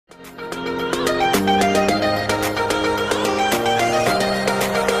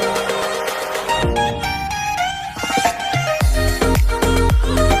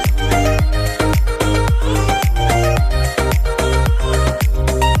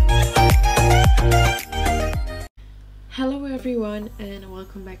everyone and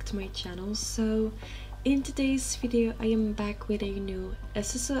welcome back to my channel. So in today's video I am back with a new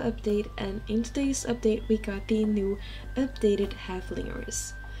SSO update, and in today's update we got the new updated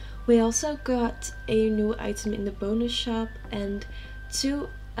halflingers. We also got a new item in the bonus shop and two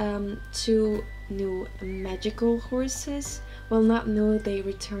new magical horses. Well, not new, they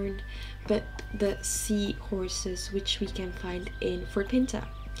returned, but the sea horses which we can find in Fort Pinta.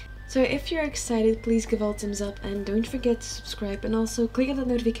 So if you're excited, please give all a thumbs up and don't forget to subscribe, and also click on that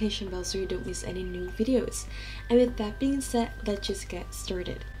notification bell so you don't miss any new videos. And with that being said, let's just get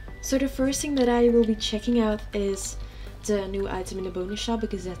started. So the first thing that I will be checking out is the new item in the bonus shop,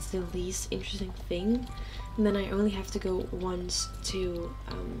 because that's the least interesting thing. And then I only have to go once to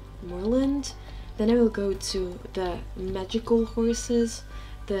Moorland. Then I will go to the magical horses,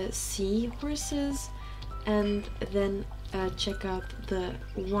 the sea horses, and then check out the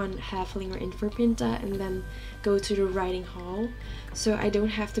one halflinger in Fort Pinta, and then go to the riding hall, so I don't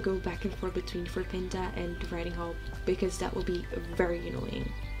have to go back and forth between Fort Pinta and the riding hall, because that will be very annoying.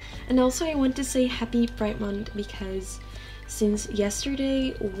 And also I want to say happy Pride Month, because since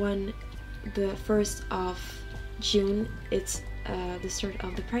yesterday, the 1st of June, it's the start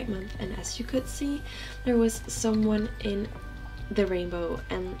of the Pride Month, and as you could see, there was someone in the rainbow,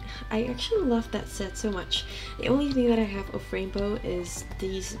 and I actually love that set so much. The only thing that I have of rainbow is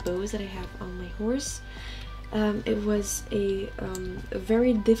these bows that I have on my horse. It was a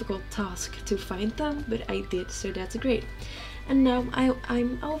very difficult task to find them, but I did, so that's great. And now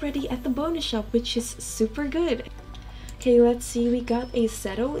I'm already at the bonus shop, which is super good. Okay, let's see, we got a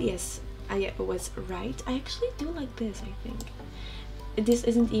saddle. Yes, I was right. I actually do like this, I think. This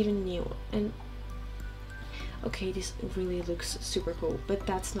isn't even new, and okay, this really looks super cool, but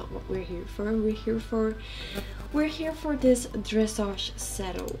that's not what we're here for. We're here for this dressage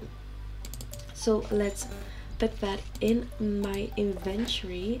saddle. So let's put that in my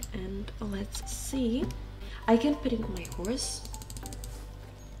inventory, and let's see. I can put it on my horse.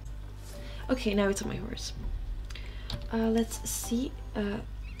 Okay, now it's on my horse. Let's see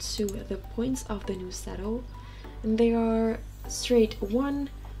to the points of the new saddle, and they are straight 1,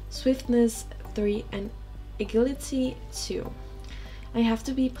 swiftness 3, and agility 2. I have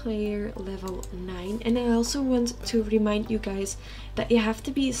to be player level 9, and I also want to remind you guys that you have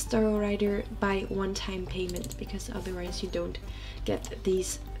to be Star Rider by one-time payment, because otherwise you don't get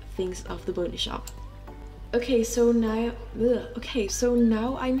these things off the bonus shop. Okay, so now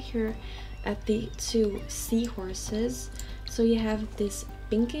I'm here at the two seahorses. So you have this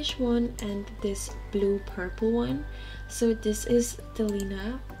pinkish one and this blue purple one. So this is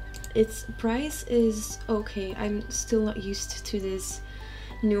Tellina. Its price is okay. I'm still not used to this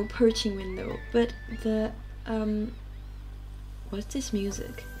new perching window, but the what's this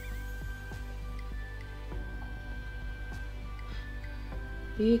music?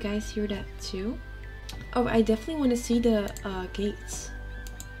 Do you guys hear that too? Oh, I definitely want to see the gates.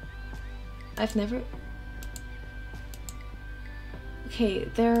 I've never. Okay,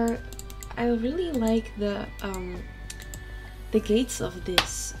 I really like the gates of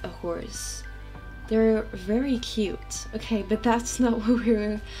this horse. They're very cute. Okay, but that's not what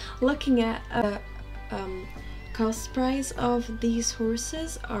we're looking at. Cost price of these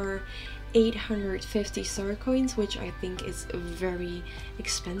horses are 850 star coins, which I think is very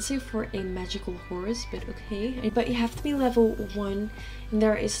expensive for a magical horse, but okay. But you have to be level 1, and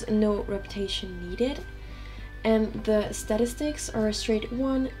there is no reputation needed. And the statistics are straight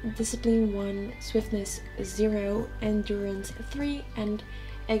 1, discipline 1, swiftness 0, endurance 3, and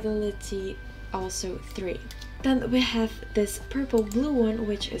agility also 3. Then we have this purple blue one,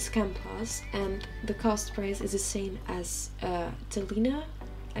 which is Kampos, and the cost price is the same as Tellina.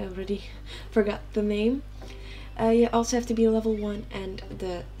 I already forgot the name. You also have to be level 1, and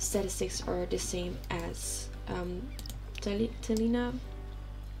the statistics are the same as Tellina.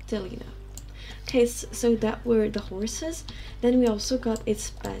 Okay, so that were the horses. Then we also got its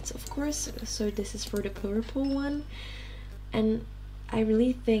pets, of course. So this is for the purple one, and I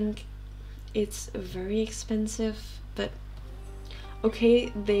really think it's very expensive, but okay,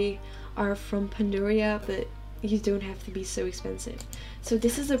 they are from Pandoria, but you don't have to be so expensive. So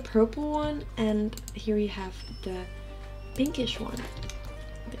this is a purple one, and here you have the pinkish one.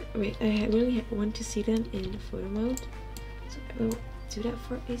 Wait, I really want to see them in photo mode, so I will do that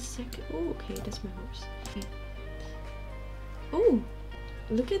for a second. Oh, okay, that's my horse. Okay. Oh,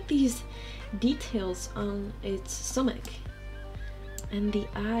 look at these details on its stomach and the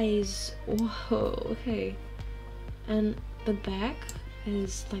eyes. Whoa, okay. And the back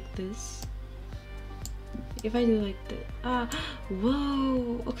is like this. If I do like this,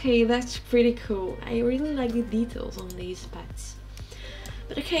 whoa, Wow, okay, that's pretty cool. I really like the details on these pets.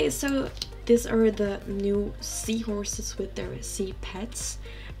 But okay, so these are the new seahorses with their sea pets.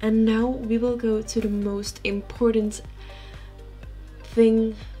 And now we will go to the most important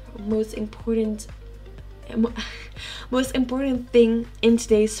thing in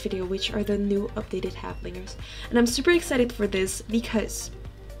today's video, which are the new updated halflingers. And I'm super excited for this because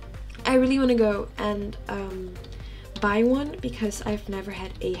I really want to go and buy one, because I've never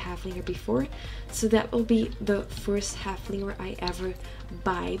had a halflinger before, so that will be the first halflinger I ever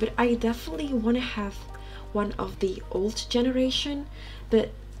buy. But I definitely want to have one of the old generation, but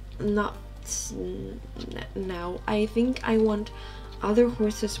not now. I think I want other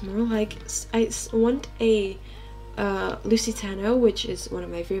horses more, like I want a Lusitano, which is one of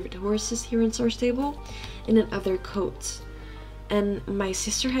my favorite horses here in Source Stable, in another coat. And my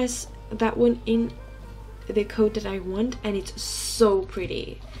sister has that one in the coat that I want, and it's so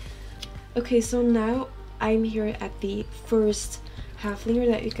pretty. Okay, so now I'm here at the first halflinger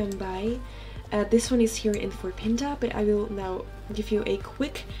that you can buy. This one is here in Fort Pinta, but I will now give you a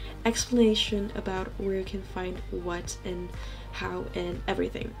quick explanation about where you can find what and how and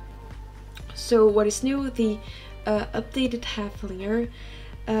everything. So what is new? The updated halflinger,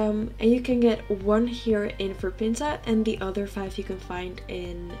 and you can get one here in Fort Pinta, and the other 5 you can find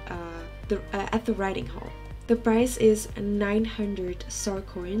in at the riding hall. The price is 900 star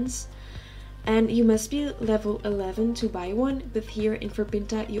coins, and you must be level 11 to buy one, but here in Fort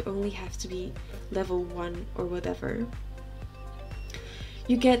Pinta you only have to be level 1 or whatever.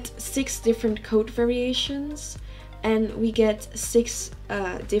 You get 6 different coat variations, and we get 6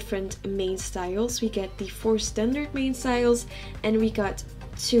 different main styles. We get the 4 standard main styles, and we got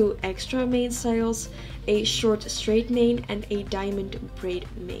 2 extra main styles, a short straight mane and a diamond braid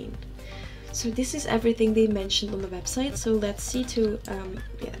mane. So this is everything they mentioned on the website. So let's see to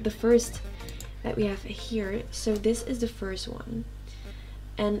the first that we have here. So this is the first one,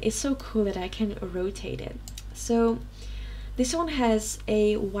 and it's so cool that I can rotate it. So this one has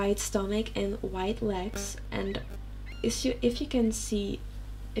a white stomach and white legs, and if you see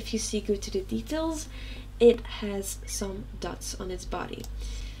good to the details, it has some dots on its body.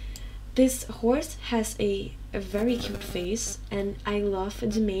 This horse has a very cute face, and I love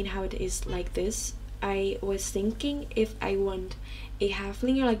the mane how it is like this. I was thinking, if I want a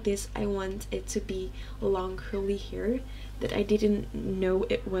halflinger like this, I want it to be long curly hair, that I didn't know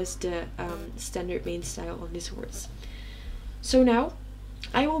it was the standard mane style on this horse. So now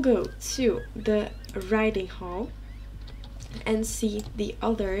I will go to the riding hall and see the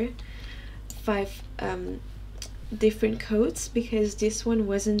other 5 different coats, because this one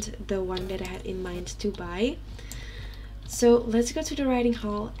wasn't the one that I had in mind to buy. So let's go to the riding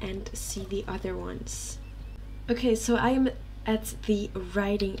hall and see the other ones. Okay, so I am at the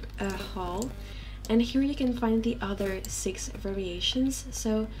riding hall, and here you can find the other 6 variations.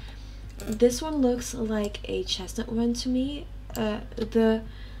 So this one looks like a chestnut one to me. The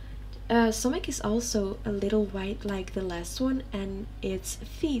stomach is also a little white like the last one, and its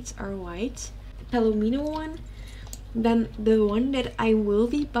feet are white. Palomino one. Then the one that I will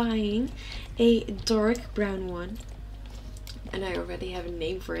be buying, a dark brown one, and I already have a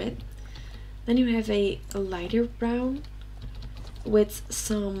name for it. Then you have a lighter brown with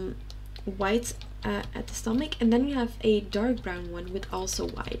some white at the stomach, and then you have a dark brown one with also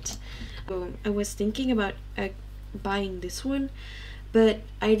white. So I was thinking about buying this one, but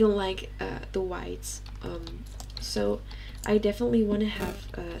I don't like the whites, so I definitely want to have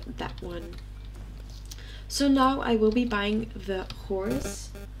that one. So now I will be buying the horse.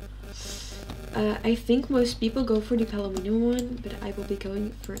 I think most people go for the Palomino one, but I will be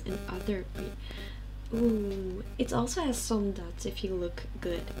going for another breed. Ooh, it also has some dots if you look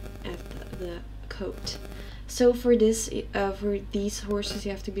good at the coat. So for this, for these horses,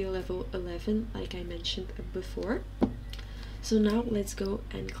 you have to be level 11, like I mentioned before. So now let's go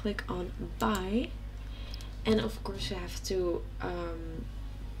and click on buy, and of course you have to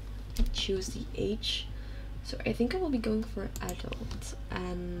choose the age. So I think I will be going for adult,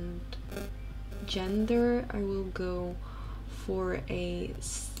 and gender I will go for a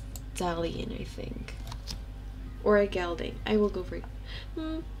stallion, I think, or a gelding. I will go for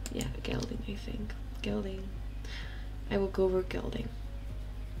yeah, a gelding. I think gelding. I will go for gelding.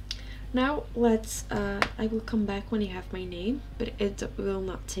 Now let's I will come back when you have my name, but it will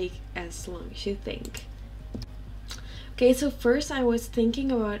not take as long as you think. Okay, so first I was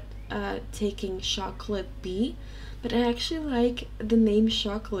thinking about taking Chocolate Bee, but I actually like the name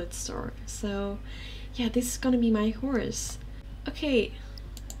Chocolate Star, so yeah, this is gonna be my horse. Okay,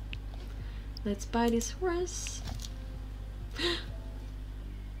 let's buy this horse.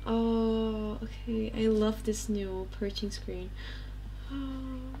 Okay, I love this new perching screen.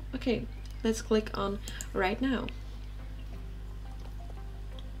 Okay, let's click on right now.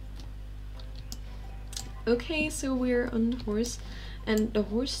 Okay, so we're on the horse, and the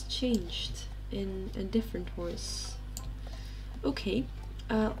horse changed in a different horse. Okay,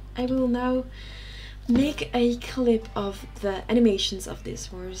 I will now make a clip of the animations of this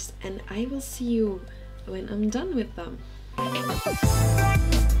horse, and I will see you when I'm done with them.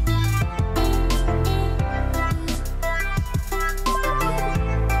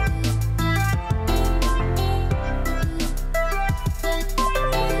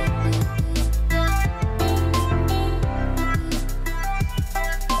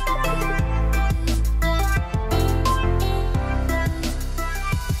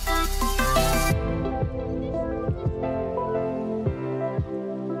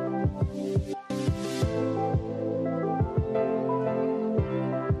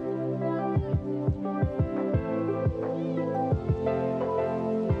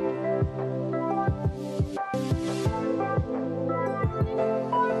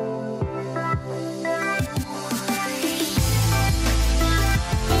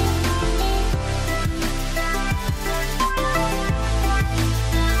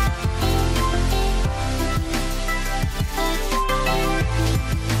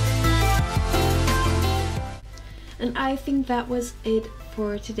 And I think that was it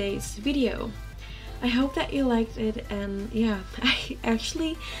for today's video. I hope that you liked it, and yeah, I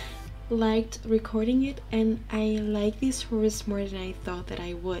actually liked recording it, and I like this horse more than I thought that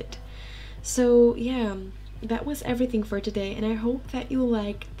I would. So yeah, that was everything for today, and I hope that you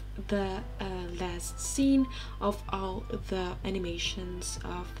liked the last scene of all the animations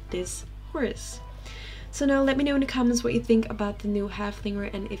of this horse. So now let me know in the comments what you think about the new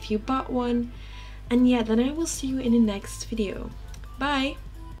Haflinger and if you bought one. And yeah, then I will see you in the next video. Bye!